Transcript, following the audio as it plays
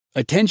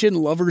Attention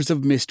lovers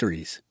of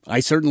mysteries. I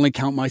certainly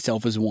count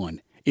myself as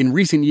one. In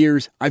recent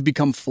years, I've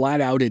become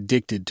flat-out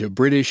addicted to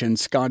British and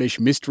Scottish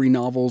mystery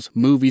novels,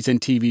 movies,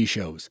 and TV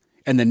shows.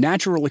 And the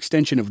natural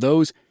extension of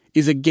those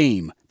is a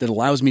game that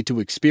allows me to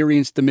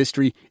experience the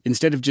mystery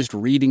instead of just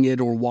reading it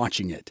or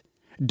watching it.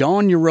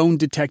 Don your own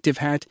detective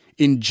hat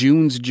in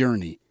June's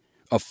Journey,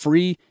 a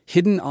free,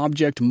 hidden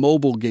object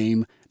mobile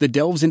game that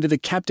delves into the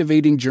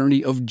captivating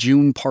journey of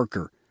June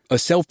Parker, a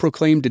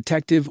self-proclaimed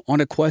detective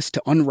on a quest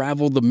to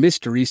unravel the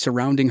mystery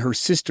surrounding her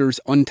sister's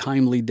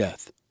untimely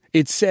death.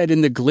 It's set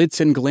in the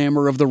glitz and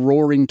glamour of the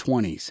Roaring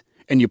 '20s,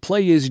 and you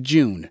play as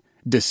June,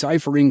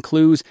 deciphering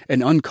clues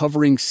and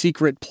uncovering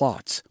secret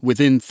plots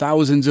within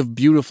thousands of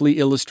beautifully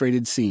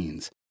illustrated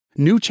scenes.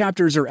 New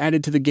chapters are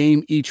added to the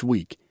game each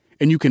week,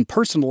 and you can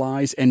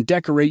personalize and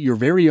decorate your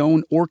very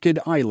own Orchid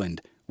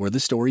Island, where the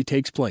story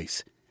takes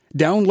place.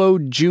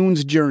 Download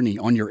June's Journey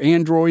on your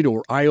Android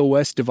or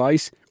iOS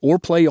device, or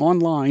play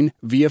online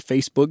via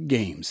Facebook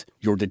Games.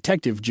 Your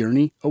detective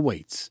journey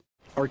awaits.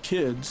 Our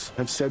kids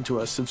have said to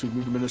us since we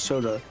moved to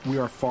Minnesota, we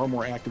are far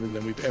more active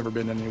than we've ever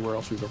been anywhere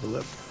else we've ever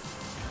lived.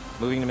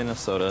 Moving to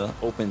Minnesota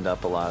opened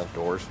up a lot of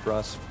doors for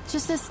us.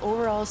 Just this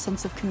overall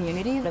sense of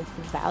community, of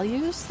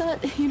values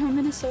that,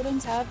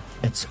 Minnesotans have.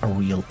 It's a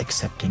real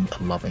accepting,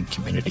 loving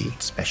community,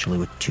 especially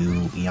with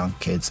 2 young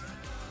kids.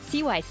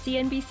 See why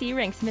CNBC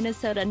ranks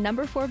Minnesota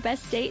number 4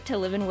 best state to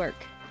live and work.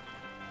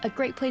 A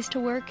great place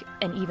to work,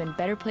 an even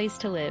better place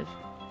to live.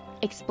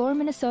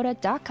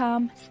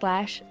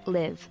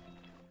 ExploreMinnesota.com/live.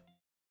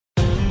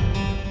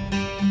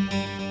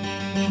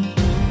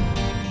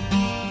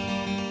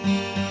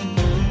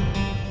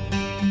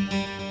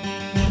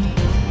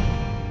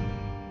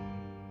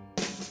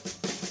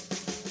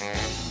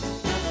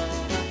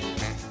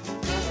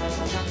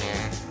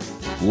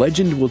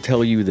 Legend will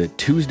tell you that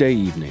Tuesday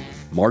evening,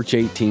 March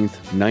 18th,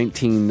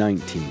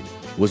 1919,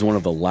 was one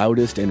of the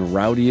loudest and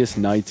rowdiest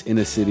nights in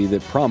a city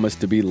that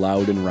promised to be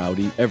loud and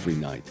rowdy every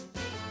night.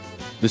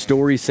 The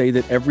stories say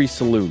that every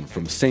saloon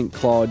from St.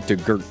 Claude to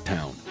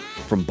Gerttown,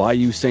 from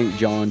Bayou St.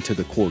 John to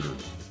the Quarter,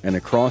 and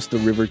across the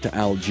river to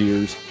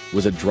Algiers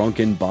was a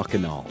drunken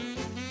bacchanal.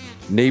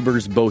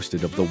 Neighbors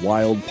boasted of the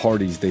wild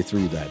parties they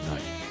threw that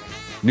night.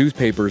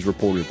 Newspapers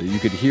reported that you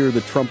could hear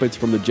the trumpets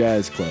from the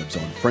jazz clubs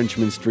on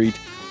Frenchman Street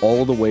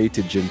all the way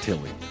to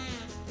Gentilly.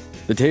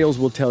 The tales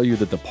will tell you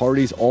that the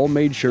parties all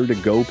made sure to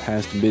go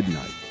past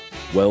midnight,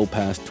 well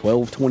past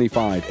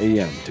 12:25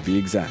 a.m. to be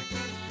exact.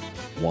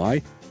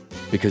 Why?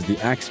 Because the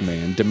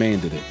Axeman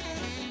demanded it.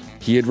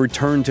 He had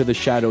returned to the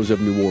shadows of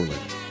New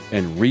Orleans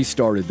and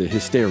restarted the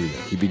hysteria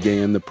he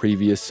began the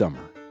previous summer.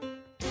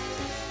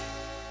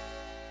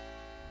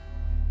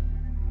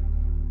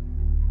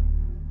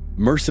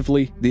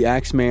 Mercifully, the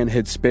Axeman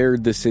had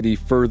spared the city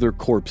further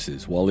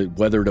corpses while it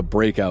weathered a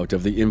breakout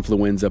of the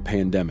influenza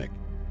pandemic,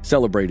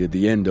 celebrated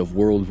the end of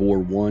World War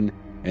I,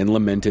 and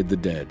lamented the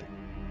dead.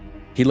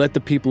 He let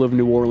the people of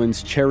New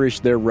Orleans cherish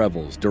their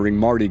revels during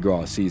Mardi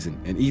Gras season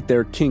and eat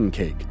their king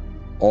cake,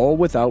 all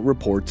without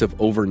reports of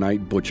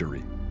overnight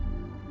butchery.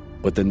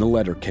 But then the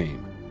letter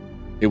came.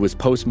 It was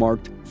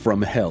postmarked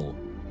 "From Hell"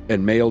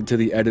 and mailed to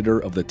the editor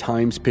of the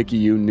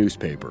Times-Picayune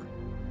newspaper.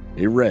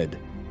 It read,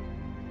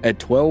 "At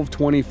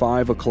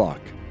 12:25 o'clock,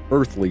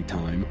 earthly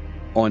time,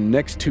 on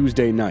next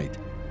Tuesday night,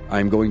 I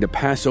am going to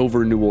pass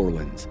over New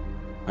Orleans.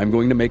 I'm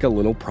going to make a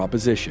little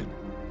proposition.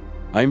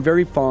 I'm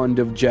very fond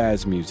of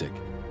jazz music,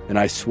 and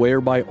I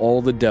swear by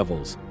all the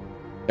devils,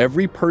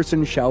 every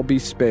person shall be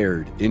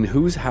spared in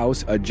whose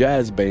house a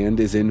jazz band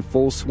is in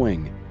full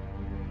swing.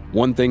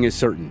 One thing is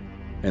certain,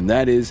 and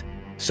that is,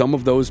 some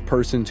of those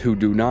persons who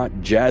do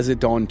not jazz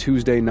it on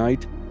Tuesday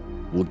night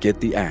will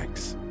get the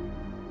axe."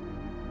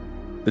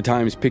 The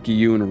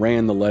Times-Picayune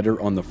ran the letter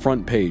on the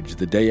front page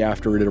the day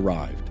after it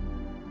arrived.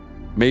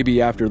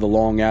 Maybe after the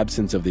long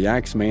absence of the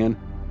Axeman,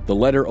 the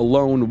letter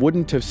alone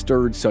wouldn't have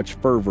stirred such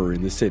fervor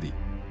in the city.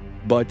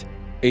 But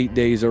 8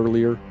 days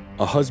earlier,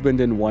 a husband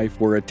and wife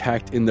were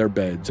attacked in their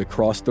beds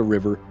across the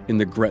river in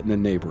the Gretna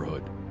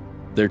neighborhood.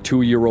 Their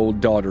 2-year-old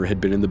daughter had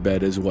been in the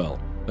bed as well,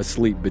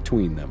 asleep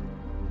between them.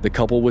 The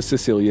couple was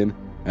Sicilian,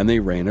 and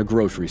they ran a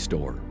grocery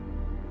store.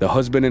 The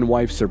husband and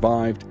wife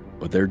survived,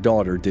 but their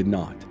daughter did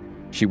not.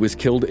 She was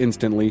killed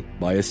instantly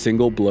by a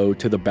single blow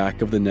to the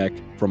back of the neck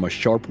from a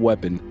sharp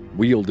weapon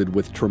wielded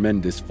with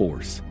tremendous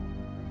force.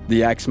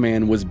 The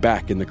Axeman was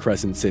back in the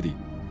Crescent City,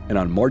 and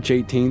on March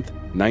 18th,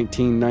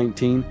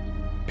 1919,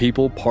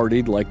 people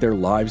partied like their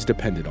lives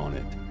depended on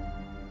it.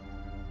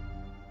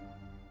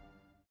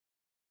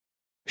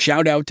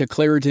 Shout out to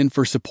Claritin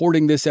for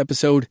supporting this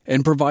episode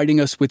and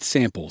providing us with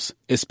samples,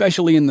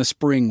 especially in the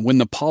spring when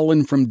the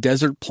pollen from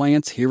desert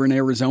plants here in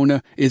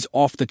Arizona is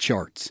off the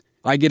charts.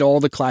 I get all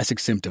the classic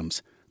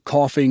symptoms: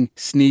 coughing,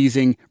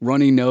 sneezing,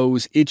 runny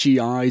nose, itchy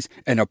eyes,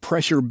 and a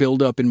pressure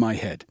buildup in my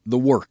head. The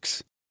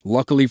works.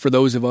 Luckily for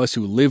those of us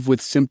who live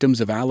with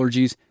symptoms of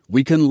allergies,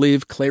 we can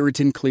live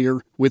Claritin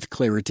Clear with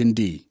Claritin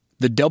D.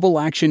 The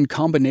double-action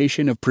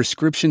combination of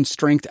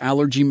prescription-strength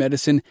allergy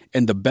medicine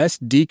and the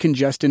best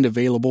decongestant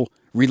available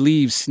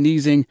relieves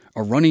sneezing,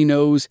 a runny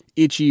nose,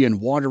 itchy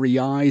and watery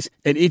eyes,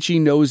 an itchy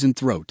nose and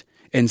throat,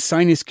 and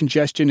sinus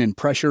congestion and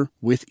pressure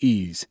with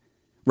ease.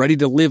 Ready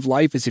to live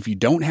life as if you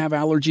don't have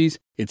allergies?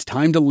 It's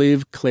time to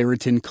live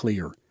Claritin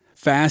Clear.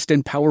 Fast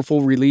and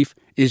powerful relief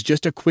is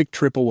just a quick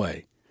trip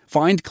away.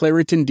 Find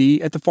Claritin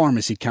D at the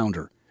pharmacy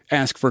counter.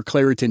 Ask for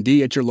Claritin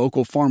D at your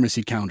local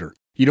pharmacy counter.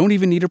 You don't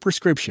even need a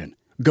prescription.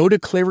 Go to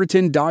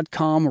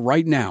Claritin.com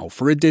right now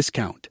for a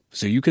discount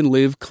so you can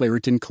live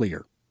Claritin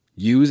Clear.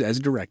 Use as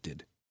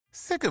directed.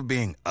 Sick of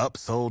being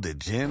upsold at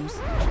gyms?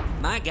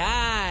 My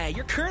guy,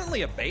 you're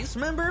currently a base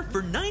member?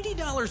 For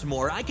 $90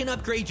 more, I can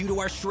upgrade you to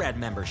our Shred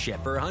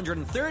membership. For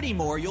 $130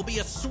 more, you'll be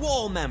a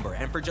Swole member.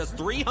 And for just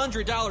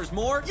 $300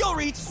 more, you'll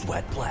reach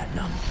Sweat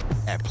Platinum.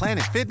 At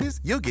Planet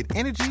Fitness, you'll get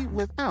energy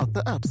without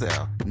the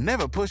upsell.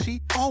 Never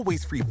pushy,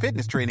 always free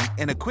fitness training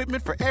and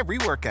equipment for every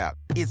workout.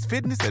 It's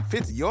fitness that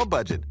fits your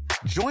budget.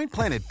 Join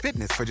Planet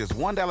Fitness for just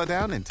 $1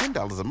 down and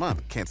 $10 a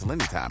month. Cancel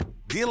anytime.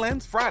 Deal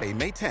ends Friday,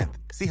 May 10th.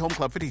 See Home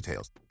Club for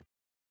details.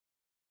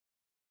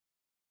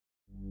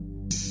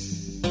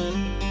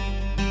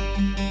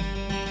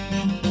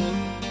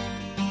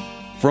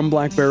 From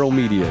Black Barrel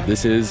Media,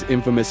 this is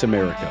Infamous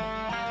America.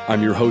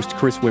 I'm your host,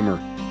 Chris Wimmer,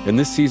 and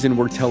this season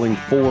we're telling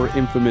 4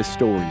 infamous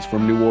stories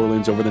from New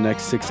Orleans over the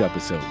next 6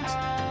 episodes.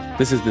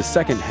 This is the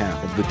second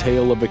half of the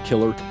tale of a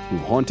killer who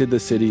haunted the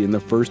city in the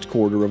first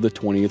quarter of the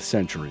 20th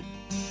century.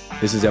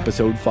 This is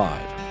Episode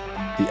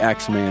 5, The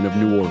Axeman of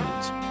New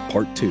Orleans,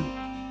 Part 2.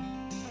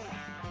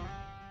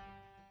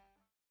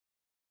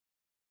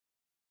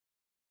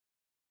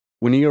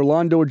 When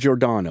Orlando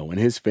Giordano and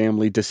his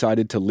family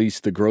decided to lease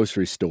the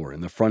grocery store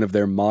in the front of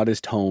their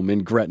modest home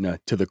in Gretna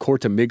to the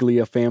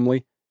Cortimiglia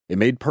family, it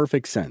made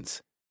perfect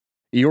sense.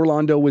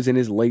 Orlando was in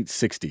his late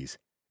 60s,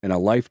 and a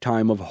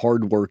lifetime of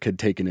hard work had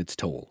taken its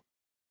toll.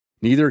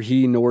 Neither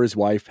he nor his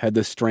wife had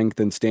the strength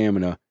and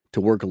stamina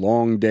to work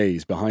long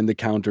days behind the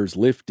counters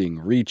lifting,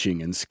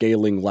 reaching, and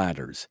scaling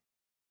ladders.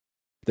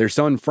 Their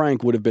son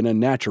Frank would have been a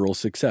natural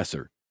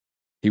successor.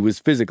 He was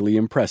physically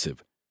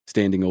impressive,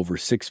 standing over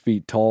 6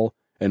 feet tall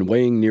and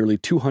weighing nearly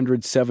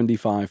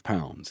 275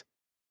 pounds.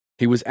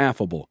 He was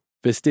affable,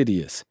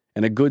 fastidious,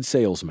 and a good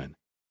salesman.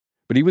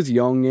 But he was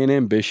young and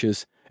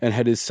ambitious and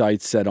had his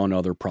sights set on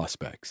other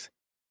prospects.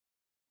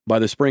 By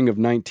the spring of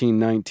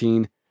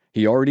 1919,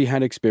 he already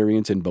had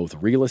experience in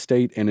both real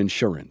estate and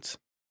insurance.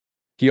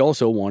 He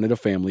also wanted a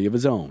family of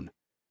his own.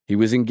 He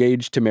was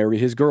engaged to marry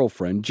his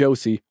girlfriend,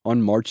 Josie,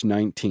 on March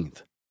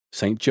 19th,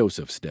 St.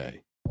 Joseph's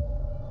Day.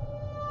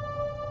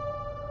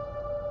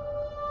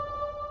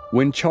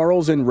 When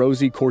Charles and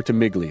Rosie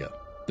Cortimiglia,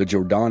 the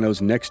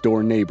Giordano's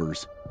next-door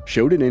neighbors,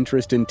 showed an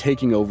interest in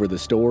taking over the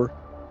store,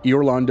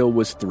 Orlando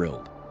was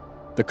thrilled.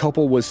 The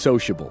couple was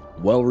sociable,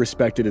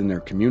 well-respected in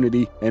their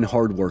community, and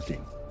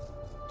hardworking.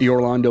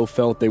 Orlando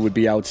felt they would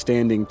be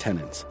outstanding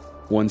tenants,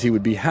 ones he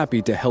would be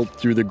happy to help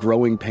through the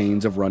growing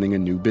pains of running a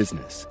new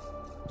business.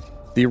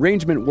 The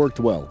arrangement worked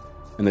well,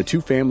 and the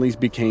two families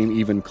became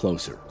even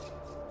closer.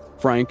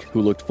 Frank,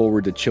 who looked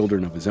forward to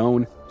children of his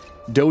own,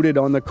 doted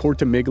on the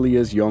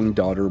Cortimiglia's young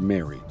daughter,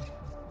 Mary.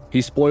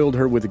 He spoiled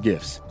her with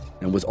gifts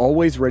and was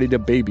always ready to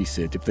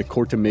babysit if the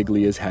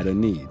Cortimiglias had a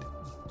need.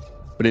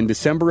 But in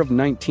December of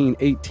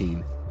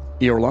 1918,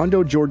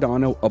 Orlando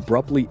Giordano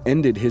abruptly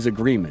ended his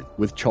agreement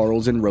with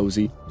Charles and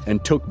Rosie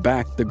and took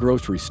back the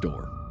grocery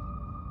store.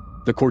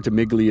 The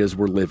Cortimiglias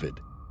were livid.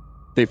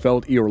 They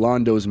felt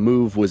Orlando's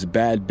move was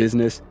bad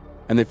business,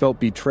 and they felt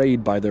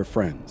betrayed by their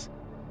friends.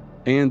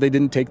 And they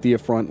didn't take the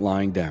affront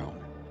lying down.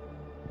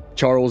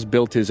 Charles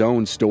built his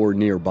own store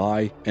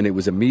nearby, and it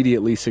was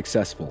immediately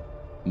successful,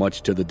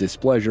 much to the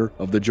displeasure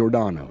of the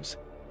Giordanos.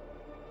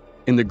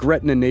 In the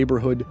Gretna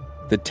neighborhood,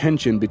 the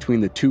tension between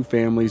the two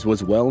families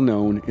was well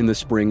known in the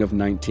spring of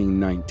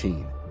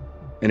 1919,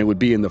 and it would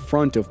be in the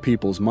front of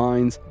people's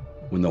minds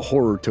when the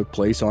horror took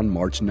place on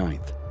March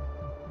 9th.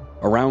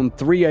 Around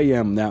 3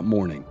 a.m. that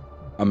morning,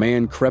 a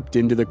man crept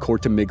into the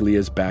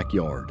Cortimiglia's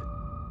backyard.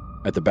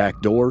 At the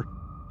back door,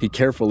 he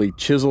carefully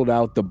chiseled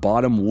out the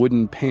bottom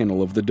wooden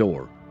panel of the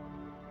door.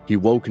 He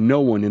woke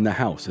no one in the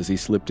house as he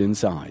slipped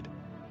inside.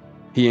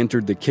 He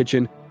entered the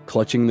kitchen,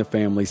 clutching the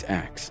family's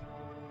axe.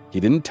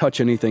 He didn't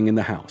touch anything in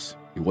the house.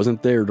 He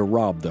wasn't there to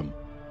rob them.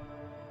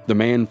 The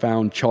man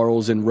found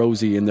Charles and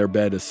Rosie in their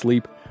bed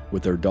asleep,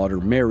 with their daughter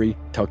Mary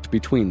tucked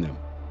between them.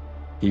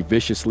 He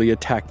viciously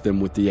attacked them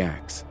with the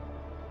axe.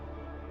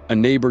 A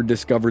neighbor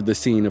discovered the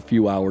scene a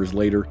few hours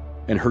later,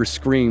 and her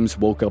screams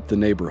woke up the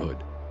neighborhood.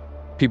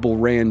 People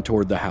ran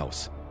toward the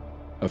house.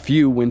 A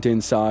few went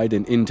inside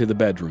and into the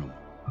bedroom.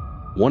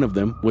 One of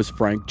them was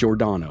Frank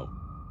Giordano.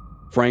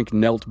 Frank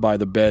knelt by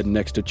the bed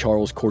next to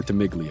Charles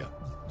Cortimiglia.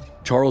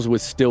 Charles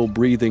was still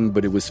breathing,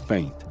 but it was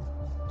faint.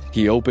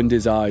 He opened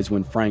his eyes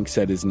when Frank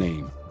said his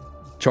name.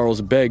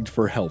 Charles begged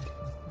for help.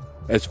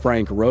 As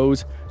Frank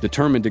rose,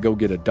 determined to go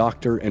get a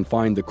doctor and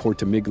find the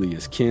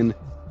Cortimiglia's kin,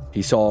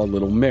 he saw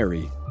little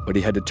Mary, but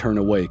he had to turn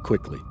away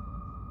quickly.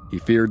 He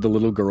feared the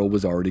little girl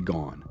was already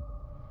gone.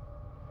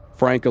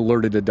 Frank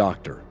alerted a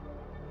doctor.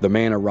 The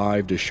man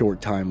arrived a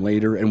short time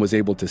later and was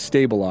able to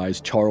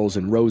stabilize Charles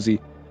and Rosie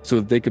so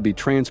that they could be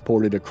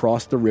transported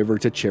across the river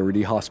to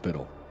Charity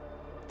Hospital.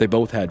 They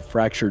both had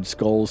fractured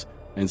skulls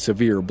and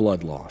severe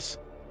blood loss.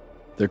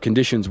 Their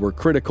conditions were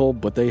critical,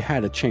 but they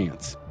had a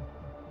chance.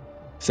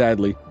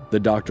 Sadly, the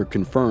doctor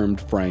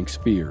confirmed Frank's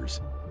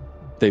fears.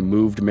 They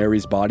moved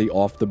Mary's body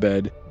off the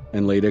bed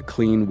and laid a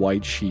clean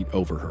white sheet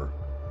over her.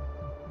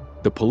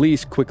 The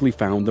police quickly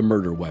found the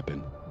murder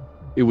weapon.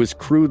 It was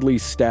crudely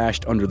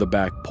stashed under the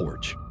back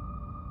porch.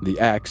 The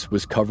axe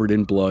was covered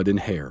in blood and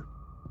hair.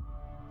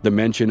 The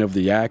mention of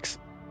the axe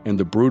and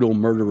the brutal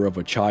murder of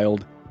a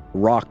child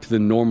rocked the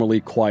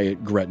normally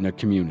quiet Gretna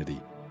community.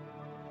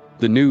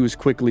 The news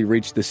quickly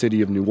reached the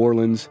city of New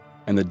Orleans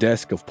and the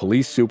desk of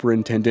Police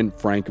Superintendent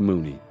Frank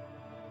Mooney.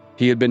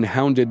 He had been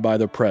hounded by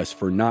the press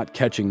for not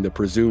catching the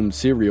presumed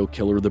serial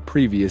killer the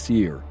previous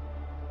year.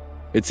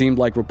 It seemed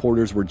like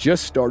reporters were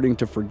just starting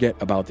to forget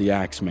about the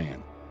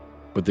Axeman,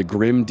 but the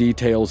grim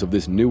details of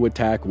this new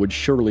attack would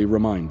surely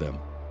remind them.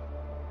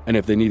 And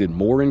if they needed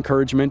more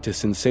encouragement to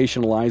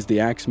sensationalize the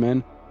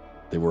Axemen,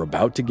 they were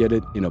about to get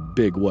it in a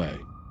big way.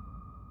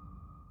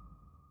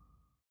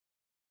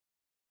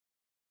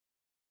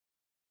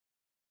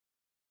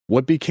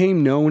 What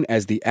became known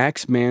as the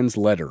Axeman's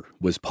Letter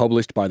was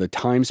published by the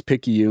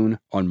Times-Picayune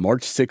on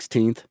March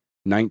 16,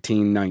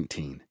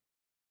 1919.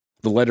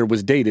 The letter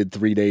was dated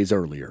 3 days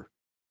earlier.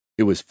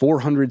 It was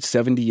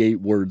 478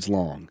 words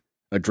long,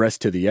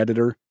 addressed to the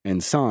editor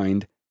and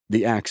signed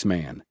The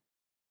Axeman,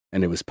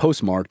 and it was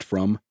postmarked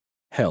from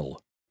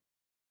Hell.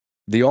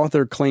 The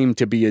author claimed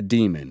to be a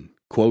demon,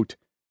 quote,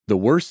 the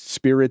worst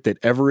spirit that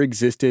ever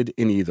existed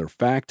in either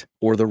fact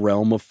or the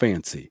realm of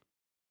fancy.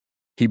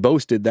 He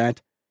boasted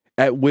that,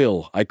 at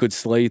will, I could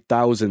slay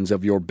thousands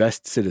of your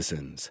best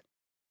citizens.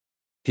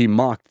 He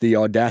mocked the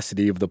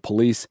audacity of the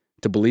police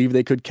to believe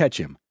they could catch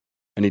him,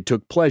 and he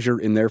took pleasure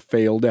in their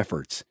failed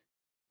efforts.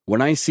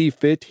 When I see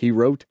fit, he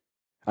wrote,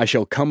 I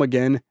shall come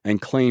again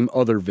and claim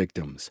other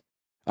victims.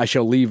 I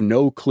shall leave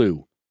no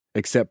clue,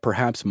 except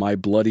perhaps my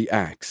bloody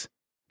axe,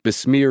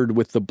 besmeared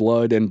with the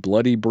blood and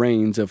bloody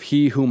brains of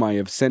he whom I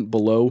have sent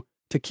below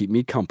to keep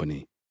me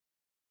company.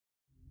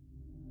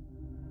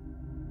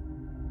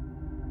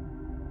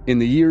 In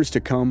the years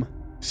to come,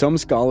 some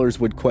scholars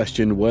would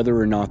question whether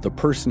or not the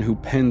person who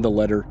penned the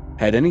letter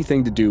had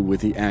anything to do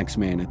with the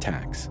Axeman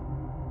attacks.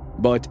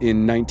 But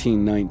in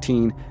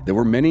 1919, there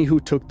were many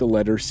who took the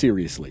letter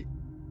seriously.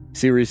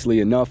 Seriously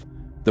enough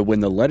that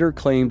when the letter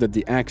claimed that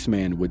the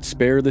Axeman would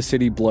spare the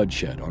city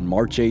bloodshed on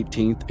March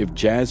 18th if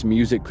jazz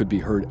music could be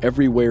heard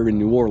everywhere in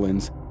New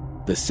Orleans,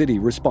 the city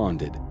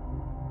responded.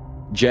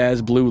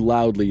 Jazz blew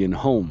loudly in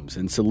homes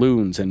and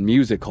saloons and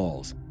music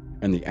halls,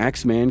 and the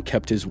Axeman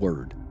kept his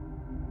word.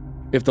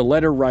 If the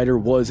letter writer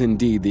was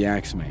indeed the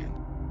Axeman,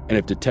 and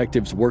if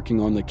detectives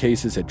working on the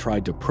cases had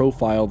tried to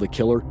profile the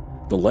killer,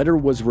 the letter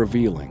was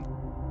revealing.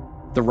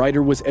 The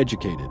writer was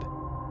educated.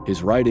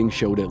 His writing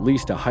showed at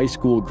least a high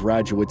school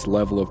graduate's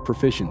level of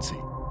proficiency.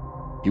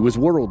 He was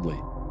worldly.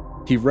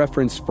 He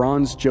referenced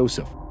Franz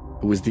Joseph,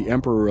 who was the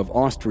Emperor of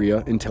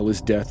Austria until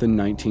his death in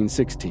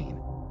 1916.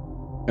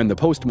 And the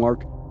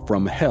postmark,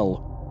 From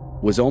Hell,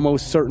 was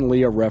almost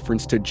certainly a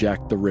reference to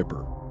Jack the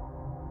Ripper.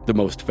 The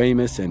most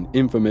famous and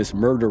infamous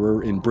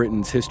murderer in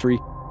Britain's history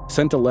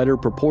sent a letter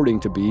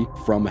purporting to be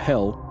from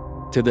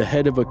hell to the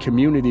head of a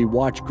community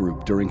watch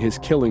group during his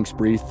killing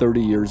spree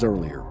 30 years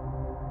earlier.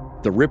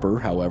 The Ripper,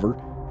 however,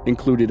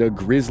 included a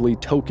grisly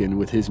token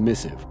with his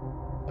missive,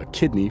 a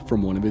kidney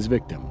from one of his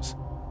victims.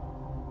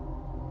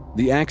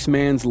 The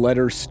Axeman's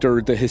letter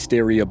stirred the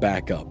hysteria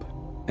back up,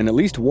 and at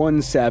least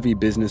one savvy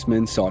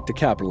businessman sought to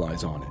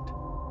capitalize on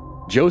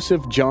it.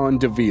 Joseph John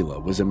Davila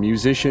was a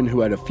musician who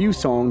had a few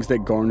songs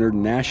that garnered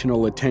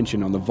national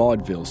attention on the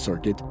vaudeville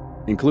circuit,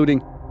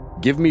 including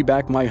Give Me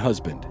Back My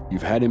Husband,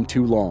 You've Had Him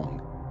Too Long,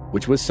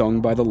 which was sung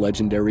by the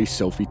legendary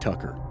Sophie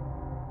Tucker.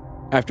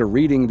 After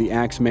reading the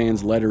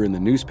Axeman's letter in the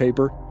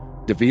newspaper,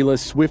 Davila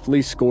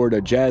swiftly scored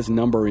a jazz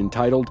number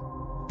entitled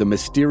The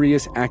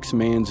Mysterious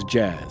Axeman's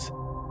Jazz,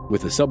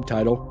 with the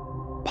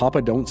subtitle,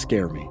 Papa Don't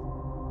Scare Me.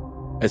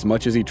 As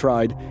much as he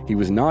tried, he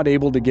was not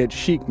able to get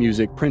sheet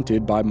music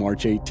printed by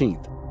March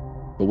 18th.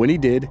 But when he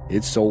did,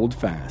 it sold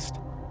fast.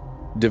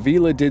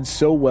 Davila did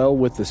so well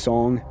with the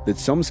song that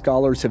some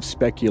scholars have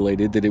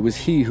speculated that it was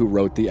he who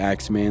wrote the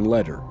Axeman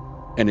letter,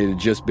 and it had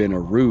just been a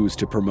ruse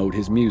to promote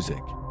his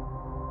music.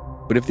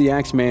 But if the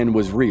Axeman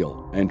was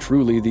real and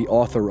truly the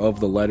author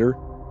of the letter,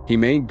 he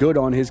made good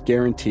on his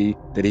guarantee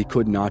that he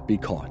could not be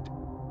caught.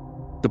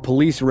 The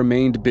police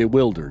remained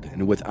bewildered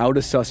and without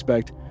a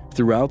suspect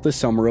throughout the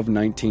summer of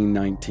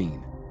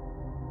 1919.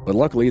 But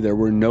luckily, there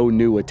were no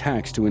new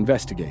attacks to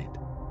investigate.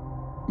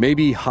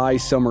 Maybe high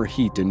summer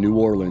heat in New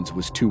Orleans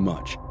was too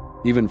much,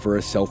 even for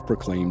a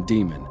self-proclaimed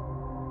demon.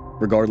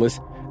 Regardless,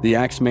 the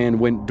Axeman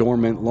went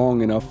dormant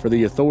long enough for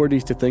the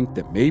authorities to think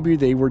that maybe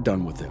they were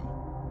done with him.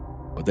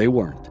 But they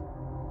weren't.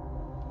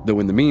 Though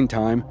in the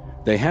meantime,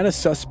 they had a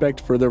suspect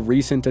for the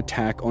recent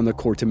attack on the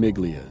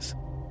Cortamiglias.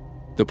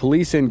 The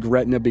police in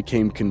Gretna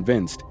became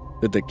convinced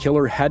that the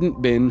killer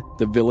hadn't been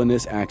the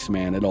villainous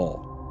Axeman at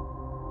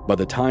all. By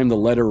the time the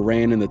letter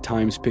ran in the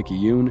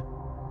Times-Picayune,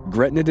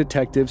 Gretna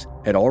detectives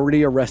had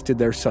already arrested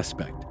their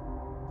suspect,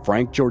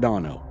 Frank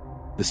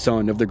Giordano, the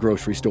son of the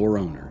grocery store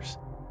owners.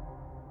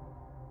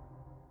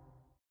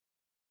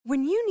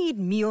 When you need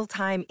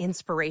mealtime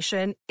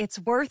inspiration, it's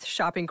worth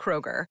shopping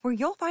Kroger, where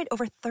you'll find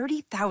over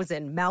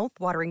 30,000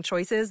 mouth-watering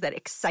choices that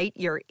excite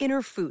your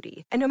inner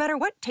foodie. And no matter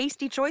what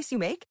tasty choice you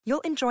make,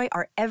 you'll enjoy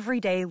our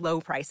everyday low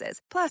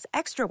prices, plus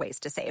extra ways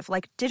to save,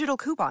 like digital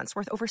coupons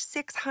worth over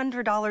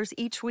 $600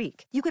 each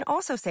week. You can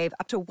also save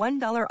up to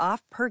 $1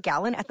 off per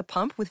gallon at the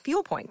pump with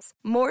fuel points.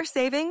 More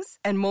savings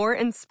and more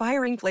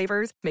inspiring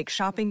flavors make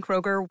shopping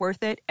Kroger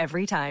worth it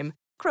every time.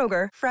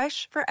 Kroger,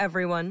 fresh for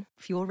everyone.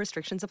 Fuel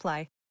restrictions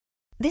apply.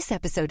 This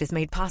episode is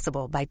made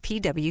possible by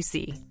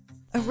PwC.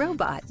 A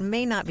robot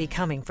may not be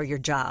coming for your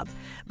job,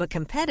 but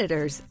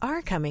competitors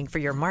are coming for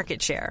your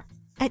market share.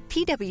 At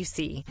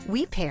PwC,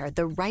 we pair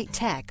the right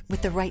tech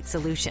with the right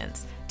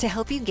solutions to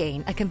help you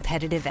gain a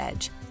competitive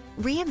edge.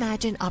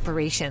 Reimagine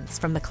operations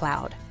from the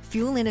cloud,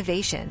 fuel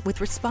innovation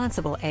with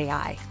responsible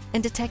AI,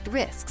 and detect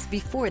risks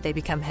before they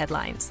become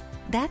headlines.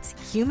 That's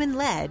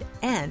human-led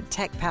and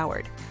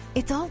tech-powered.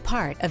 It's all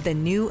part of the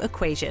new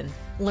equation.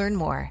 Learn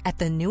more at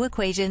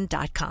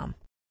thenewequation.com.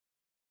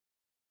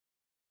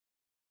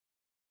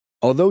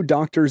 Although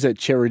doctors at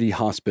Charity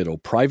Hospital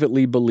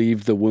privately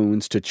believed the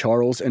wounds to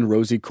Charles and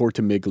Rosie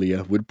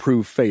Cortimiglia would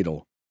prove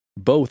fatal,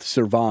 both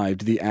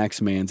survived the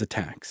Axeman's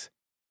attacks.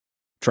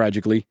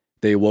 Tragically,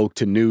 they awoke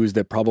to news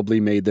that probably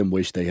made them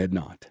wish they had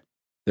not.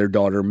 Their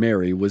daughter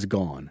Mary was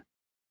gone.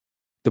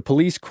 The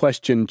police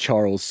questioned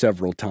Charles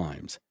several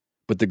times,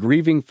 but the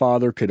grieving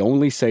father could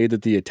only say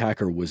that the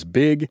attacker was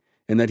big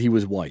and that he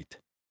was white.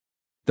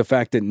 The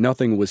fact that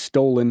nothing was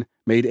stolen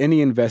made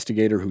any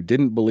investigator who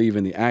didn't believe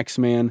in the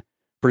Axeman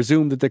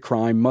presume that the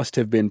crime must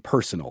have been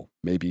personal,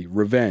 maybe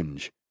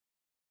revenge.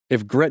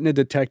 If Gretna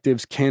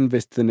detectives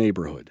canvassed the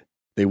neighborhood,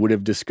 they would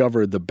have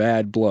discovered the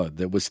bad blood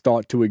that was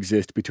thought to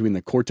exist between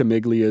the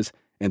Cortimiglias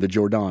and the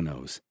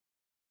Giordanos.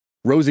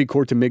 Rosie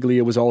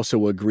Cortimiglia was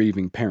also a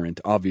grieving parent,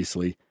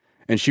 obviously,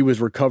 and she was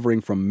recovering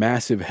from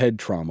massive head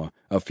trauma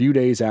a few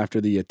days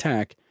after the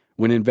attack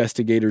when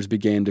investigators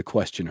began to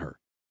question her.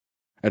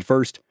 At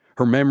first,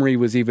 her memory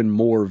was even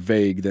more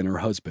vague than her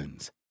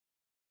husband's.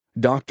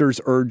 Doctors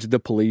urged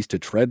the police to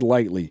tread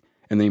lightly,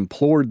 and they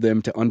implored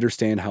them to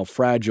understand how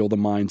fragile the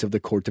minds of the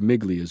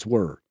Cortimiglias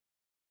were.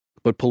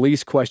 But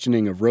police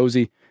questioning of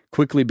Rosie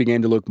quickly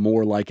began to look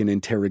more like an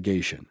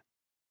interrogation.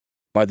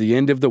 By the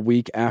end of the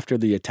week after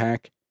the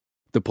attack,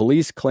 the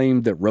police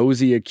claimed that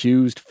Rosie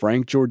accused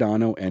Frank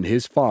Giordano and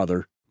his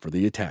father for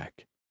the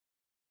attack.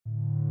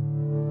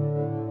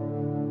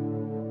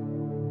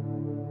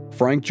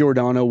 Frank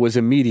Giordano was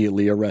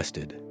immediately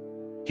arrested.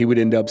 He would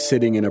end up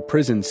sitting in a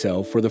prison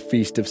cell for the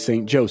Feast of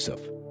St. Joseph,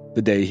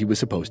 the day he was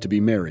supposed to be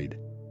married.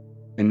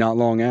 And not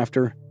long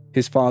after,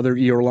 his father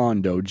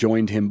Orlando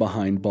joined him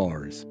behind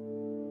bars.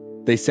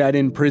 They sat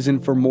in prison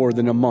for more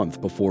than a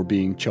month before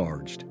being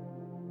charged.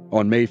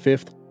 On May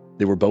 5th,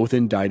 they were both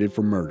indicted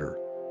for murder.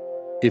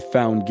 If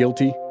found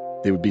guilty,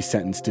 they would be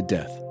sentenced to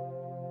death.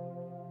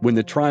 When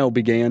the trial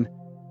began,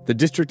 the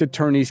district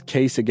attorney's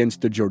case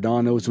against the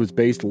Giordanos was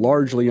based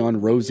largely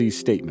on Rosie's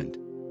statement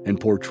and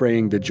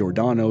portraying the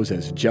Giordanos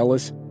as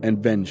jealous and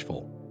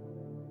vengeful.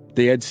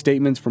 They had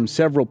statements from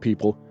several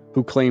people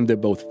who claimed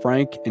that both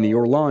Frank and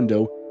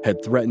Orlando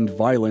had threatened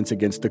violence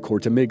against the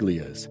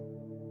Cortimiglias.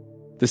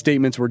 The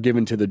statements were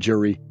given to the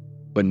jury,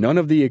 but none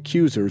of the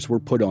accusers were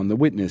put on the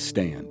witness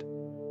stand.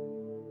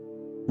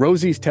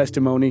 Rosie's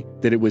testimony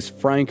that it was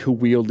Frank who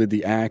wielded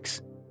the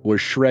axe was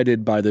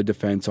shredded by the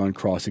defense on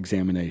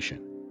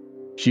cross-examination.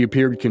 She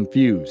appeared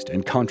confused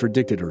and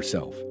contradicted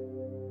herself.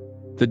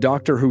 The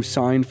doctor who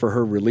signed for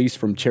her release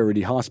from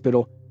Charity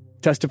Hospital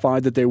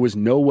testified that there was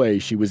no way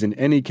she was in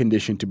any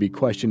condition to be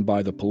questioned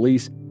by the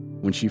police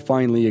when she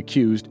finally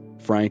accused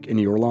Frank and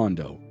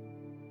Orlando.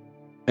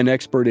 An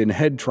expert in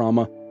head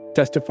trauma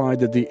testified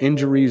that the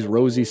injuries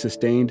Rosie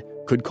sustained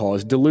could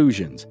cause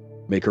delusions,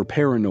 make her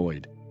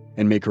paranoid,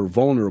 and make her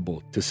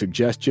vulnerable to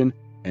suggestion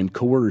and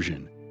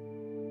coercion.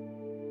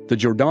 The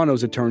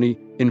Giordano's attorney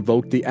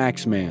invoked the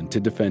Axeman to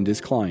defend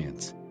his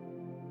clients.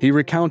 He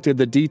recounted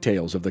the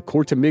details of the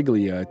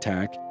Cortimiglia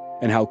attack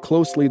and how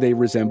closely they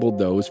resembled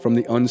those from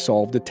the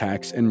unsolved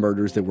attacks and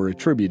murders that were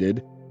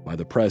attributed, by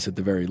the press at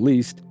the very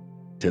least,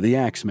 to the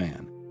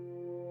Axeman.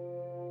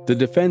 The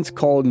defense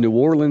called New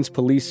Orleans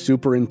Police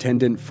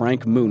Superintendent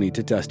Frank Mooney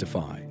to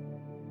testify.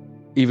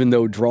 Even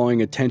though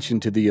drawing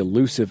attention to the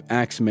elusive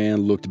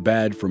Axeman looked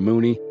bad for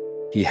Mooney,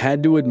 he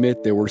had to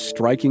admit there were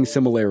striking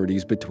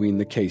similarities between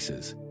the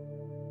cases.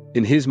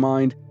 In his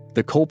mind,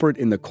 the culprit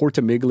in the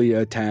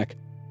Cortimiglia attack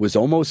was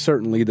almost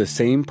certainly the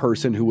same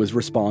person who was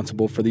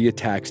responsible for the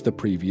attacks the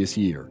previous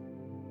year.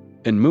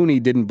 And Mooney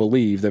didn't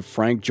believe that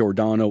Frank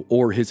Giordano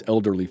or his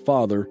elderly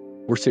father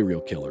were serial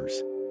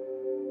killers.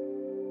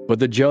 But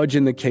the judge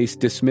in the case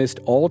dismissed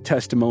all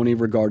testimony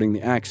regarding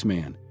the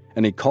Axeman,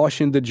 and he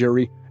cautioned the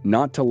jury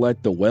not to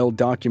let the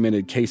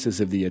well-documented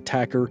cases of the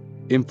attacker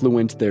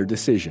influence their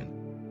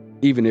decision,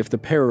 even if the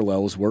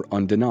parallels were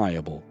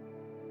undeniable.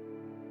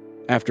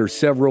 After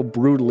several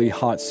brutally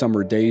hot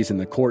summer days in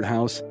the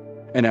courthouse,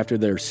 and after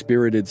their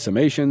spirited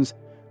summations,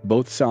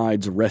 both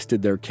sides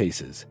rested their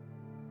cases.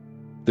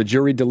 The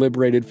jury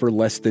deliberated for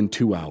less than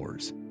 2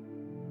 hours.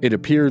 It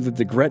appeared that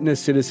the Gretna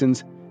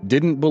citizens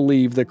didn't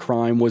believe the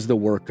crime was the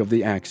work of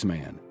the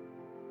Axeman.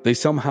 They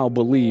somehow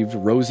believed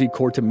Rosie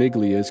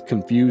Cortimiglia's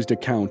confused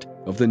account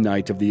of the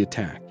night of the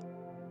attack,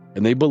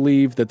 and they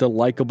believed that the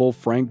likable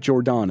Frank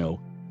Giordano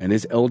and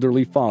his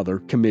elderly father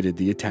committed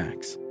the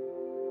attacks.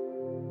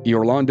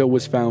 Orlando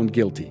was found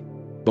guilty,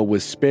 but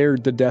was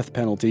spared the death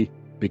penalty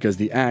because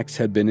the axe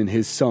had been in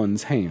his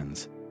son's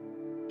hands.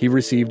 He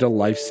received a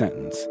life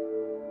sentence.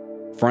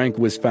 Frank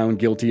was found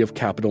guilty of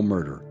capital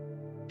murder.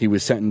 He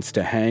was sentenced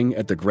to hang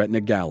at the Gretna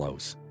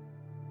gallows.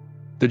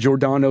 The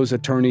Giordano's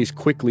attorneys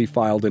quickly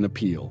filed an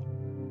appeal.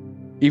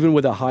 Even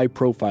with a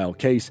high-profile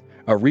case,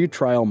 a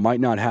retrial might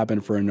not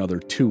happen for another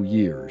 2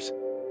 years.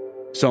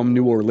 Some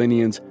New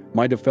Orleanians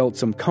might have felt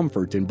some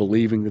comfort in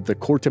believing that the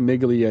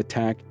Cortimiglia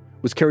attack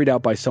was carried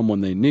out by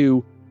someone they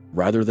knew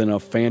rather than a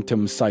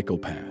phantom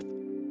psychopath.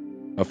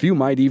 A few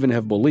might even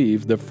have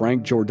believed that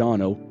Frank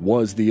Giordano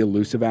was the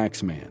elusive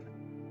Axeman.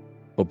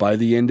 But by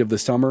the end of the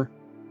summer,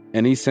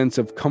 any sense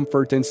of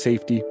comfort and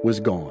safety was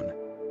gone.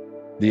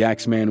 The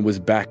Axeman was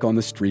back on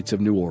the streets of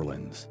New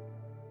Orleans.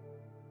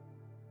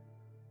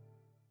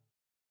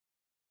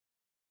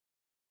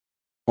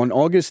 On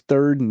August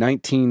 3,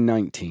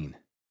 1919,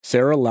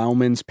 Sarah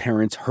Lauman's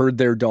parents heard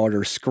their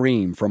daughter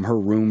scream from her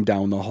room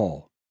down the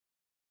hall.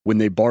 When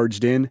they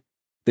barged in,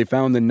 they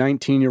found the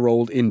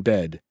 19-year-old in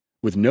bed,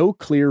 with no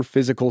clear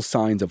physical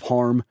signs of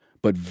harm,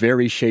 but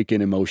very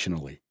shaken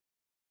emotionally.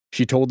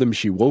 She told them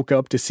she woke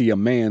up to see a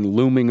man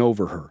looming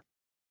over her.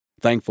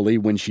 Thankfully,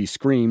 when she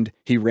screamed,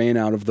 he ran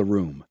out of the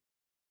room.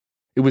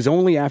 It was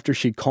only after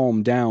she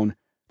calmed down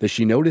that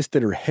she noticed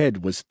that her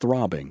head was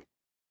throbbing.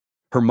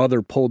 Her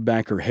mother pulled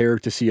back her hair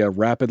to see a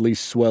rapidly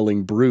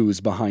swelling bruise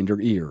behind her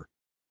ear.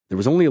 There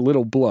was only a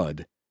little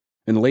blood,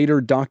 and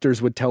later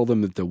doctors would tell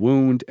them that the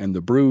wound and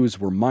the bruise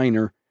were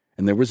minor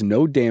and there was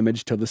no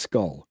damage to the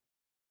skull.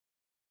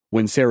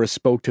 When Sarah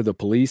spoke to the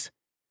police,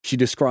 she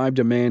described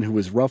a man who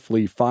was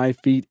roughly 5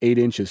 feet 8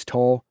 inches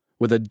tall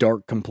with a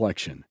dark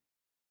complexion.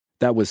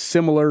 That was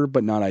similar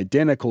but not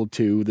identical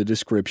to the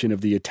description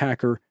of the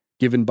attacker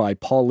given by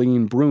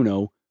Pauline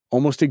Bruno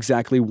almost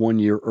exactly 1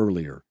 year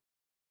earlier.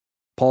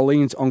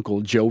 Pauline's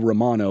uncle, Joe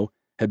Romano,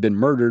 had been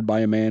murdered by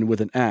a man with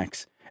an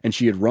axe, and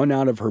she had run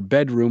out of her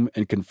bedroom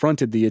and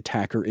confronted the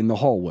attacker in the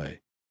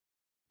hallway.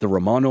 The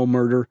Romano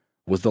murder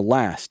was the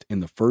last in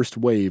the first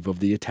wave of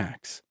the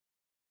attacks.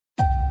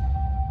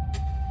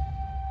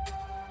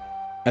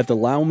 At the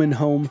Lauman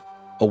home,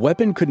 a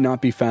weapon could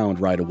not be found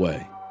right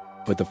away,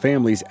 but the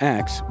family's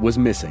axe was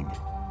missing.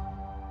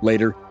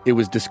 Later, it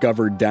was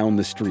discovered down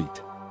the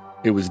street.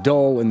 It was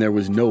dull and there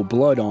was no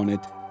blood on it,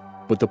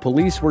 but the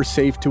police were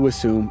safe to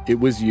assume it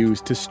was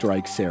used to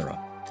strike Sarah.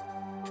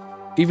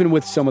 Even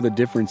with some of the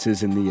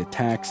differences in the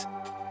attacks,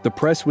 the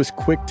press was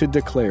quick to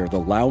declare the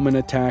Lauman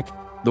attack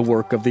the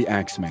work of the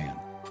Axeman.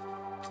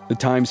 The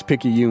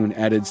Times-Picayune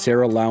added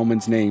Sarah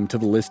Lauman's name to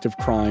the list of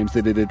crimes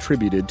that it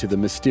attributed to the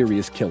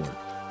mysterious killer.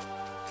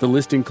 The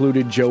list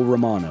included Joe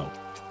Romano,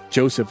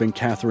 Joseph and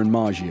Catherine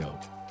Maggio,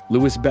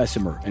 Louis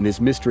Bessemer and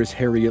his mistress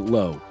Harriet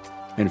Lowe,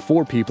 and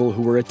 4 people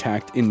who were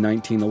attacked in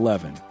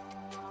 1911.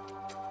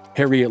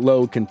 Harriet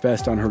Lowe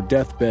confessed on her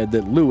deathbed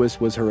that Louis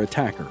was her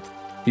attacker.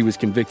 He was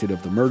convicted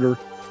of the murder,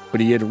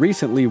 but he had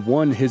recently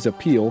won his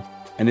appeal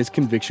and his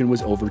conviction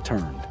was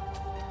overturned.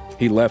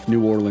 He left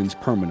New Orleans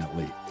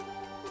permanently.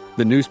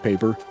 The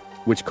newspaper,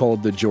 which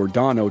called the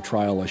Giordano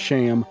trial a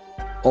sham,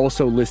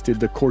 also listed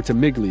the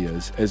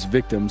Cortimiglias as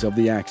victims of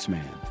the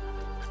Axeman.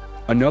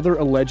 Another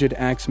alleged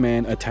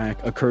Axeman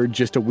attack occurred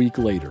just a week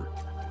later,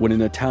 when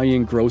an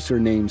Italian grocer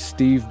named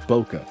Steve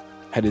Bocca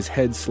had his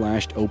head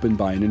slashed open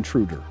by an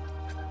intruder.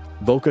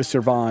 Bocca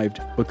survived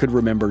but could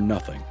remember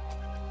nothing.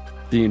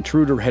 The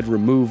intruder had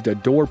removed a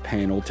door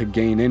panel to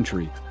gain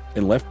entry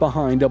and left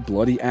behind a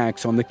bloody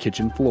axe on the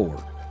kitchen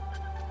floor.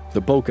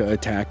 The Bocca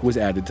attack was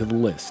added to the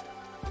list,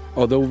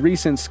 although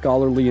recent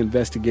scholarly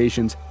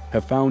investigations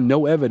have found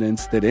no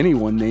evidence that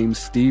anyone named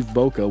Steve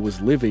Bocca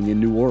was living in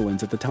New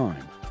Orleans at the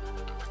time.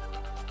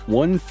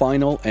 One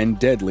final and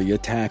deadly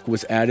attack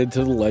was added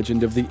to the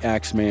legend of the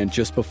Axeman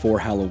just before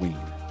Halloween.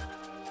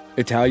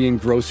 Italian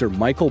grocer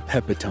Michael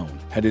Pepitone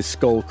had his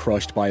skull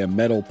crushed by a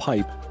metal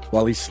pipe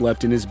while he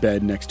slept in his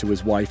bed next to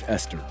his wife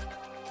Esther.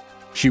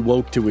 She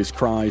woke to his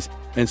cries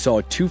and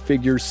saw 2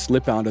 figures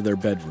slip out of their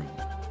bedroom.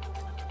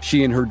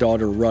 She and her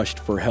daughter rushed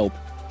for help,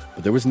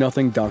 but there was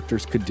nothing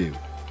doctors could do.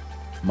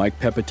 Mike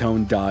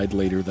Pepitone died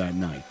later that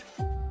night.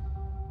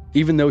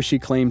 Even though she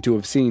claimed to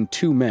have seen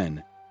 2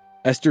 men,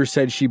 Esther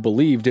said she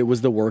believed it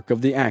was the work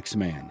of the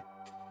Axeman.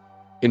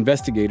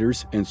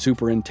 Investigators and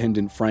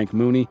Superintendent Frank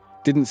Mooney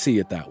didn't see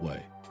it that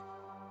way.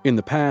 In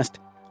the past,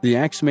 the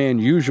Axeman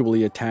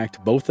usually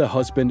attacked both the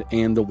husband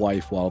and the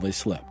wife while they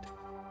slept.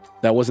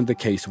 That wasn't the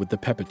case with the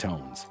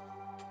Pepitones.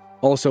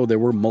 Also, there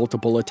were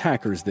multiple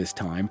attackers this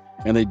time,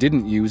 and they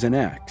didn't use an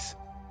axe.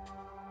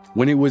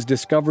 When it was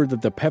discovered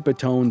that the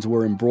Pepitones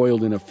were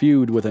embroiled in a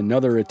feud with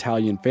another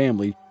Italian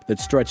family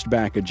that stretched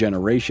back a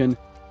generation,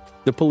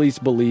 the police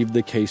believed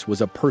the case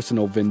was a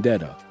personal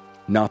vendetta,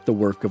 not the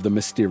work of the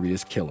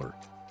mysterious killer.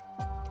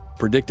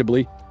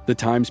 Predictably, the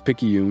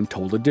Times-Picayune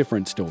told a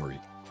different story.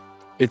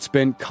 It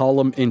spent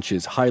column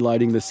inches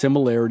highlighting the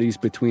similarities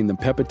between the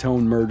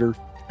Pepitone murder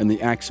and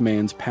the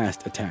Axeman's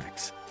past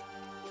attacks.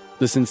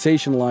 The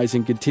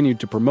sensationalizing continued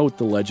to promote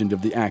the legend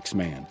of the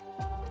Axeman,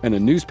 and a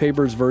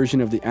newspaper's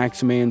version of the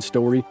Axeman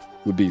story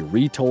would be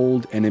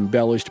retold and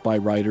embellished by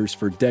writers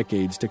for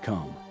decades to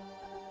come.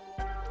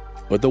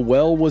 But the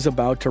well was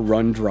about to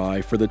run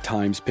dry for the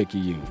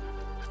Times-Picayune.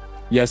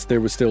 Yes,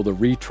 there was still the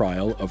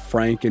retrial of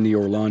Frank and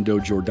Orlando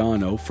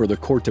Giordano for the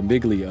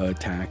Cortimiglia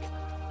attack,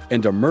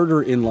 and a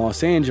murder in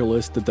Los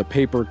Angeles that the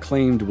paper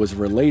claimed was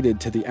related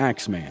to the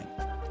Axeman.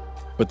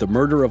 But the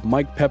murder of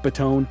Mike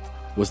Pepitone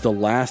was the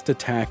last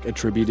attack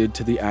attributed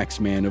to the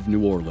Axeman of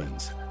New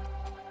Orleans,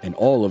 and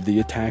all of the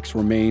attacks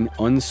remain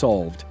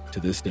unsolved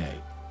to this day.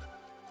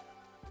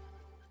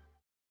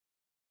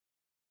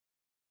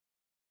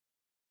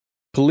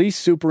 Police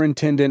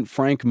Superintendent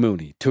Frank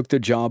Mooney took the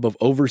job of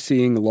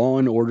overseeing law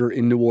and order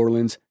in New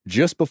Orleans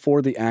just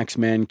before the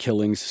Axeman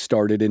killings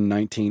started in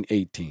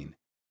 1918.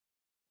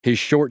 His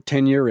short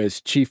tenure as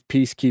chief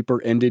peacekeeper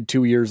ended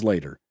 2 years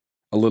later,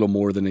 a little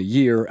more than a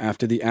year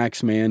after the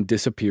Axeman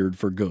disappeared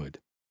for good.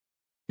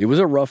 It was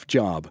a rough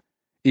job,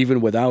 even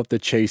without the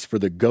chase for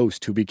the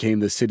ghost who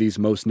became the city's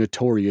most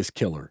notorious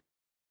killer.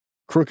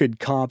 Crooked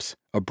cops,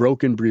 a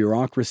broken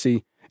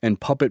bureaucracy, and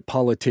puppet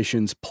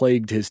politicians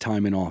plagued his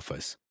time in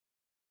office.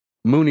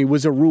 Mooney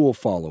was a rule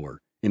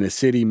follower in a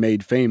city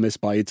made famous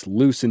by its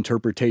loose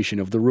interpretation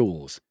of the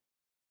rules.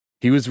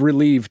 He was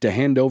relieved to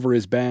hand over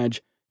his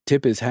badge,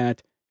 tip his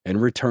hat,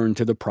 and return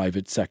to the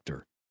private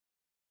sector.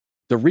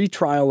 The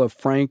retrial of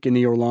Frank and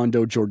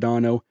Orlando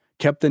Giordano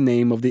kept the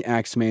name of the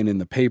Axeman in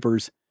the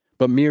papers,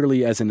 but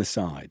merely as an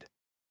aside.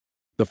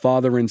 The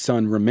father and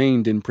son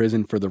remained in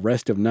prison for the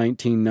rest of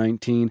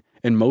 1919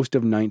 and most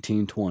of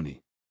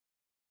 1920.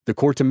 The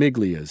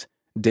Cortimiglias,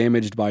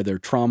 damaged by their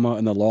trauma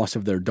and the loss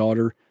of their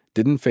daughter,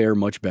 didn't fare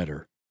much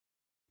better.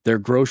 Their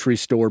grocery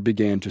store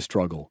began to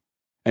struggle,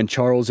 and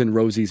Charles and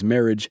Rosie's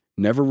marriage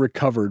never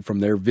recovered from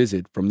their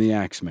visit from the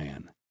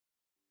Axeman.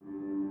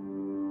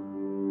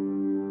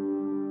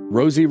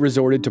 Rosie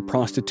resorted to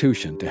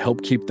prostitution to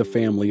help keep the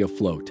family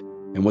afloat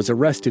and was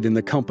arrested in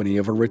the company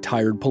of a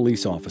retired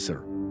police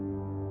officer.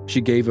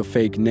 She gave a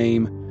fake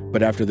name,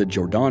 but after the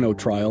Giordano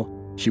trial,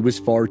 she was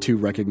far too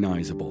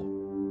recognizable.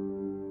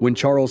 When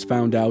Charles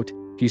found out,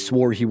 he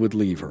swore he would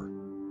leave her.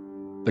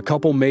 The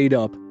couple made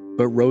up,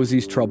 but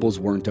Rosie's troubles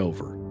weren't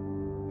over.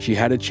 She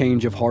had a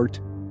change of heart,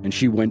 and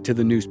she went to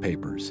the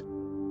newspapers.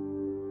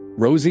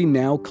 Rosie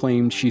now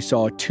claimed she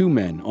saw 2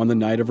 men on the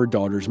night of her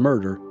daughter's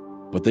murder,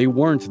 but they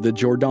weren't the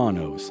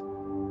Giordanos.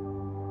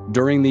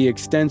 During the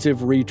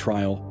extensive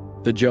retrial,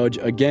 the judge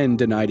again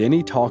denied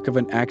any talk of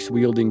an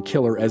axe-wielding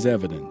killer as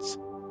evidence,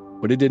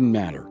 but it didn't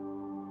matter.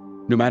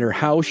 No matter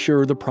how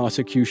sure the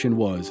prosecution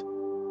was,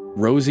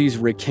 Rosie's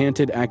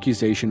recanted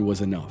accusation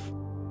was enough.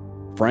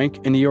 Frank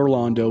and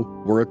Orlando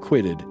were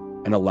acquitted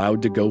and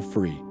allowed to go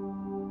free.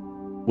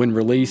 When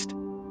released,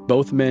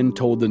 both men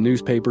told the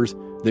newspapers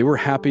they were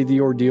happy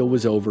the ordeal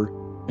was over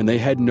and they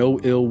had no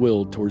ill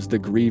will towards the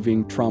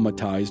grieving,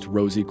 traumatized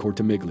Rosie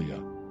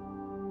Cortimiglia.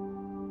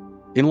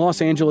 In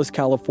Los Angeles,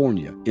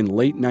 California, in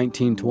late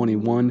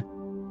 1921,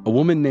 a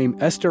woman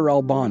named Esther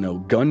Albano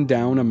gunned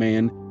down a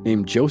man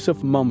named Joseph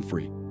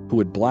Mumphrey, who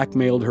had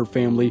blackmailed her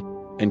family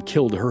and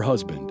killed her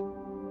husband.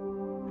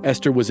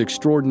 Esther was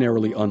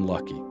extraordinarily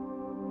unlucky.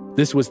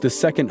 This was the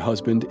second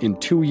husband in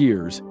 2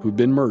 years who'd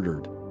been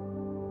murdered.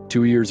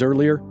 2 years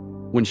earlier,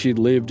 when she'd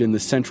lived in the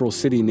Central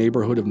City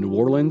neighborhood of New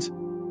Orleans,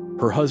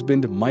 her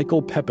husband,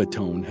 Michael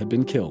Pepitone, had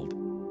been killed.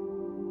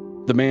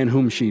 The man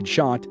whom she'd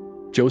shot,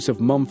 Joseph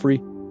Mumphrey,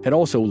 had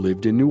also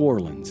lived in New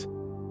Orleans.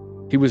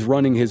 He was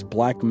running his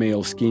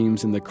blackmail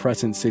schemes in the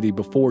Crescent City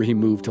before he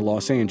moved to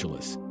Los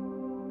Angeles.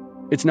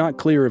 It's not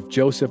clear if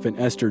Joseph and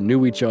Esther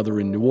knew each other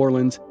in New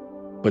Orleans,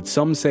 but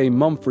some say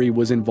Mumphrey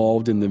was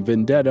involved in the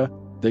vendetta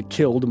that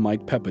killed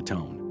Mike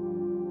Pepitone.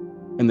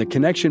 And the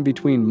connection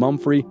between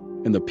Mumphrey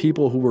and the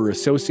people who were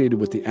associated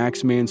with the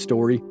Axeman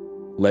story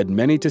led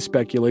many to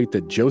speculate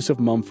that Joseph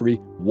Mumphrey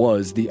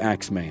was the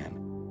Axeman.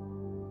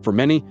 For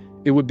many,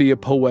 it would be a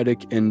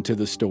poetic end to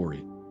the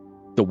story.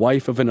 The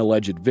wife of an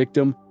alleged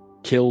victim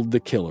killed the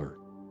killer.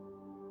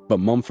 But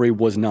Mumphrey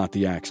was not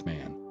the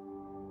Axeman.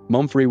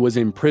 Mumphrey was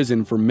in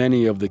prison for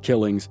many of the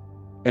killings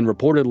and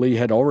reportedly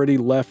had already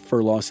left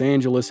for Los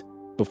Angeles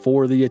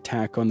before the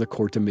attack on the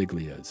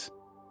Cortimiglias.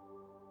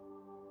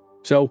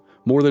 So,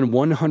 more than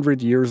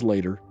 100 years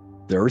later,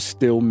 there are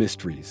still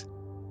mysteries.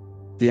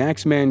 The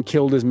Axeman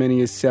killed as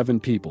many as 7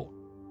 people,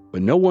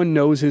 but no one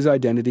knows his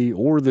identity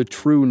or the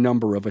true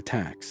number of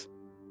attacks.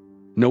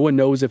 No one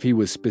knows if he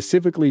was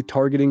specifically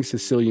targeting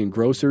Sicilian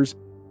grocers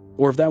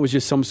or if that was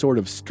just some sort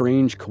of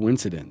strange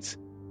coincidence.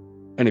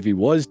 And if he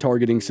was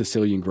targeting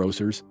Sicilian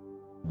grocers,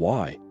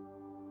 why?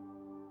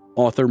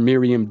 Author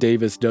Miriam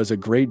Davis does a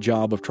great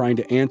job of trying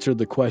to answer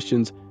the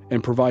questions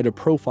and provide a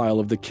profile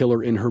of the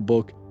killer in her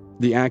book,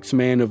 The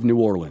Axeman of New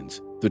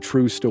Orleans, The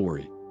True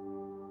Story.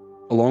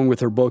 Along with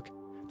her book,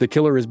 the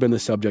killer has been the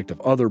subject of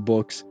other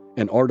books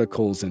and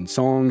articles and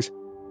songs,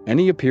 and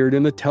he appeared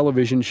in the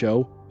television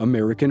show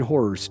American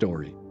Horror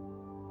Story.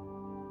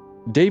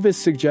 Davis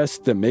suggests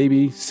that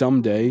maybe,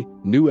 someday,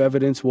 new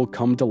evidence will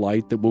come to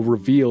light that will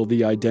reveal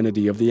the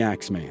identity of the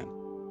Axeman.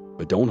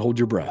 But don't hold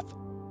your breath.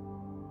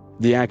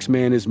 The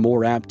Axeman is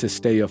more apt to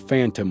stay a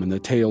phantom in the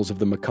tales of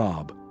the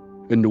macabre,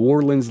 a New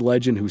Orleans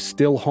legend who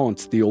still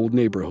haunts the old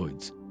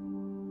neighborhoods.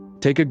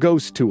 Take a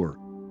ghost tour,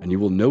 and you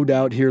will no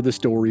doubt hear the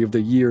story of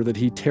the year that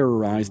he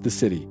terrorized the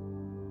city.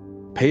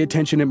 Pay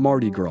attention at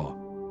Mardi Gras,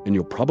 and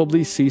you'll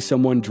probably see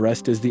someone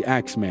dressed as the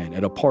Axeman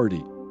at a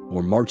party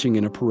or marching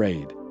in a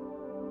parade.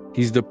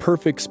 He's the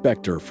perfect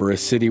specter for a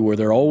city where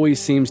there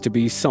always seems to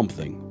be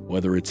something,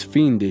 whether it's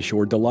fiendish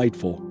or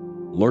delightful,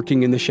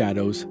 lurking in the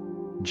shadows,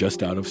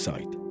 just out of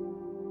sight.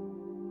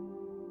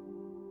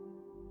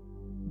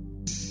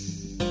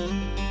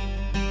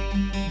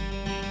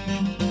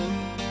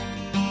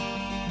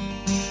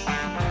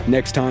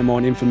 Next time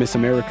on Infamous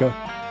America,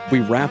 we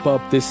wrap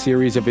up this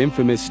series of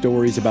infamous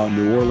stories about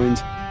New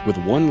Orleans with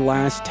one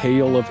last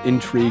tale of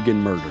intrigue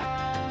and murder.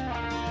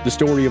 The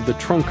story of the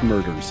Trunk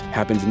Murders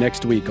happens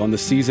next week on the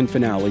season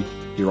finale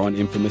here on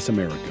Infamous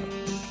America.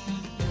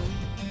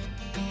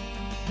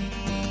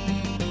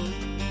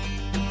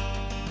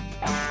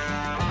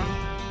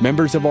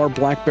 Members of our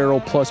Black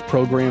Barrel Plus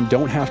program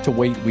don't have to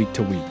wait week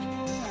to week.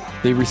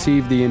 They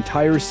receive the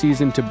entire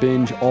season to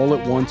binge all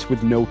at once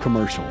with no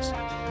commercials.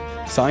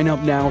 Sign up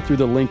now through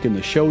the link in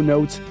the show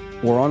notes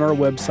or on our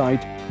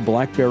website,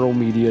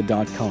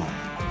 blackbarrelmedia.com.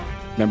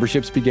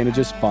 Memberships begin at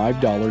just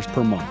 $5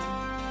 per month.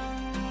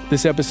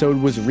 This episode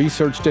was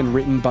researched and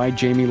written by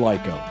Jamie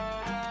Lyko.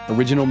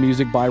 Original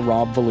music by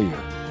Rob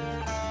Valier.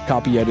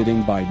 Copy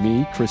editing by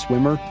me, Chris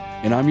Wimmer,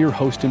 and I'm your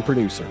host and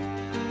producer.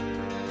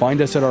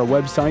 Find us at our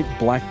website,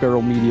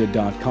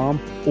 blackbarrelmedia.com,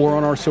 or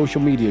on our social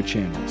media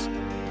channels.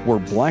 We're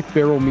Black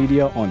Barrel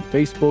Media on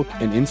Facebook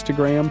and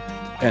Instagram,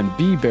 and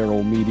B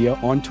Barrel Media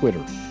on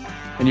Twitter.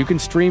 And you can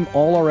stream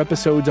all our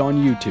episodes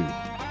on YouTube.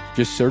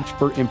 Just search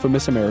for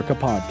Infamous America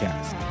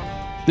Podcast.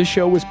 This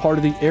show is part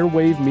of the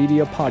Airwave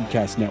Media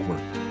Podcast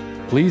Network.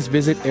 Please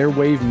visit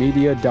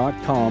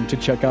airwavemedia.com to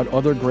check out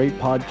other great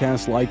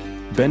podcasts like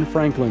Ben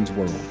Franklin's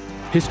World,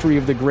 History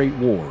of the Great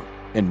War,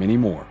 and many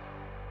more.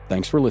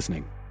 Thanks for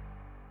listening.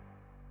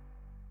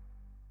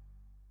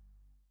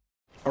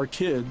 Our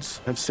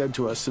kids have said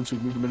to us since we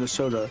moved to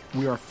Minnesota,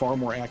 we are far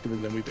more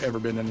active than we've ever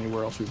been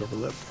anywhere else we've ever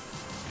lived.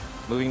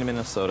 Moving to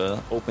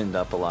Minnesota opened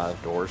up a lot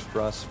of doors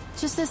for us.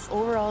 Just this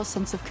overall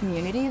sense of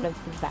community, of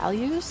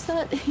values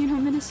that,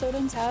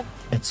 Minnesotans have.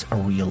 It's a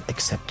real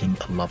accepting,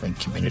 loving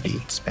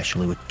community,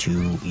 especially with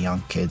two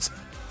young kids.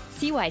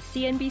 See why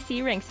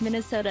CNBC ranks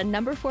Minnesota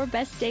number 4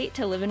 best state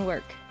to live and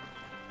work.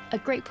 A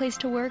great place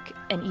to work,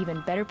 an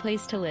even better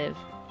place to live.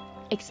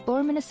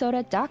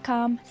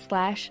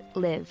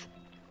 ExploreMinnesota.com/live.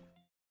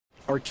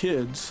 Our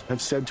kids have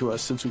said to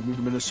us since we moved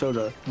to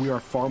Minnesota, we are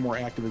far more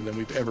active than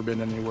we've ever been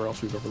anywhere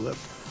else we've ever lived.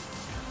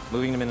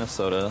 Moving to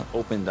Minnesota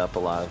opened up a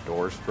lot of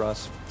doors for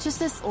us. Just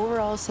this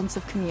overall sense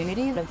of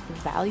community, of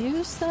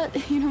values that,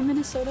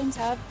 Minnesotans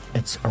have.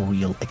 It's a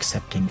real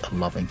accepting,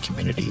 loving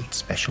community,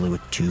 especially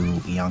with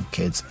two young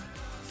kids.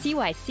 See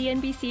why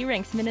CNBC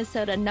ranks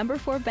Minnesota number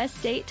 4 best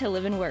state to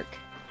live and work.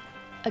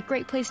 A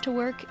great place to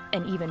work,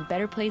 an even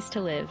better place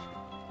to live.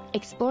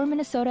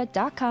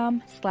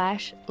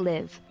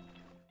 ExploreMinnesota.com/live.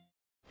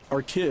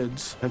 Our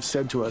kids have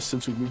said to us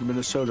since we moved to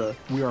Minnesota,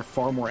 we are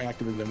far more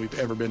active than we've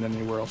ever been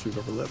anywhere else we've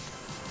ever lived.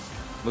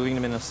 Moving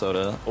to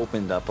Minnesota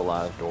opened up a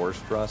lot of doors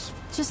for us.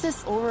 Just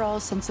this overall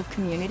sense of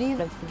community,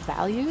 of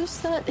values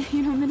that,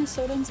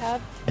 Minnesotans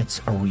have. It's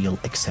a real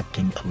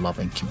accepting,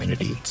 loving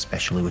community,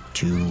 especially with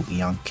two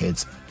young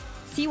kids.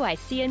 See why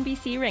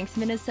CNBC ranks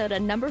Minnesota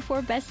number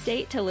 4 best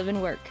state to live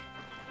and work.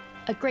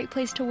 A great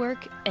place to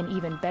work, an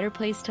even better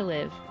place to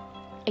live.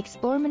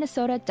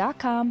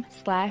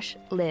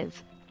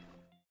 ExploreMinnesota.com/live.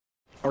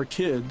 Our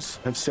kids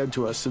have said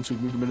to us since we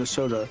moved to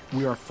Minnesota,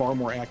 we are far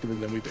more active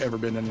than we've ever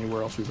been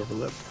anywhere else we've ever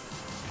lived.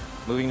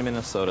 Moving to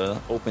Minnesota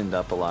opened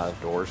up a lot of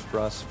doors for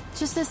us.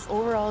 Just this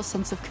overall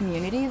sense of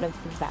community, of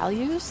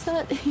values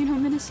that,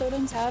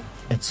 Minnesotans have.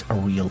 It's a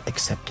real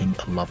accepting,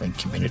 loving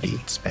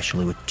community,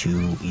 especially with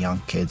two young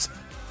kids.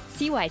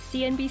 See why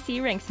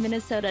CNBC ranks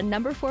Minnesota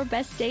number 4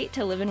 best state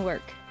to live and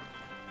work.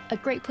 A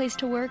great place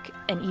to work,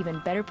 an even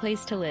better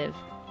place to live.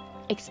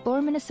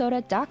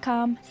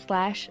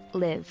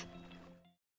 ExploreMinnesota.com/live.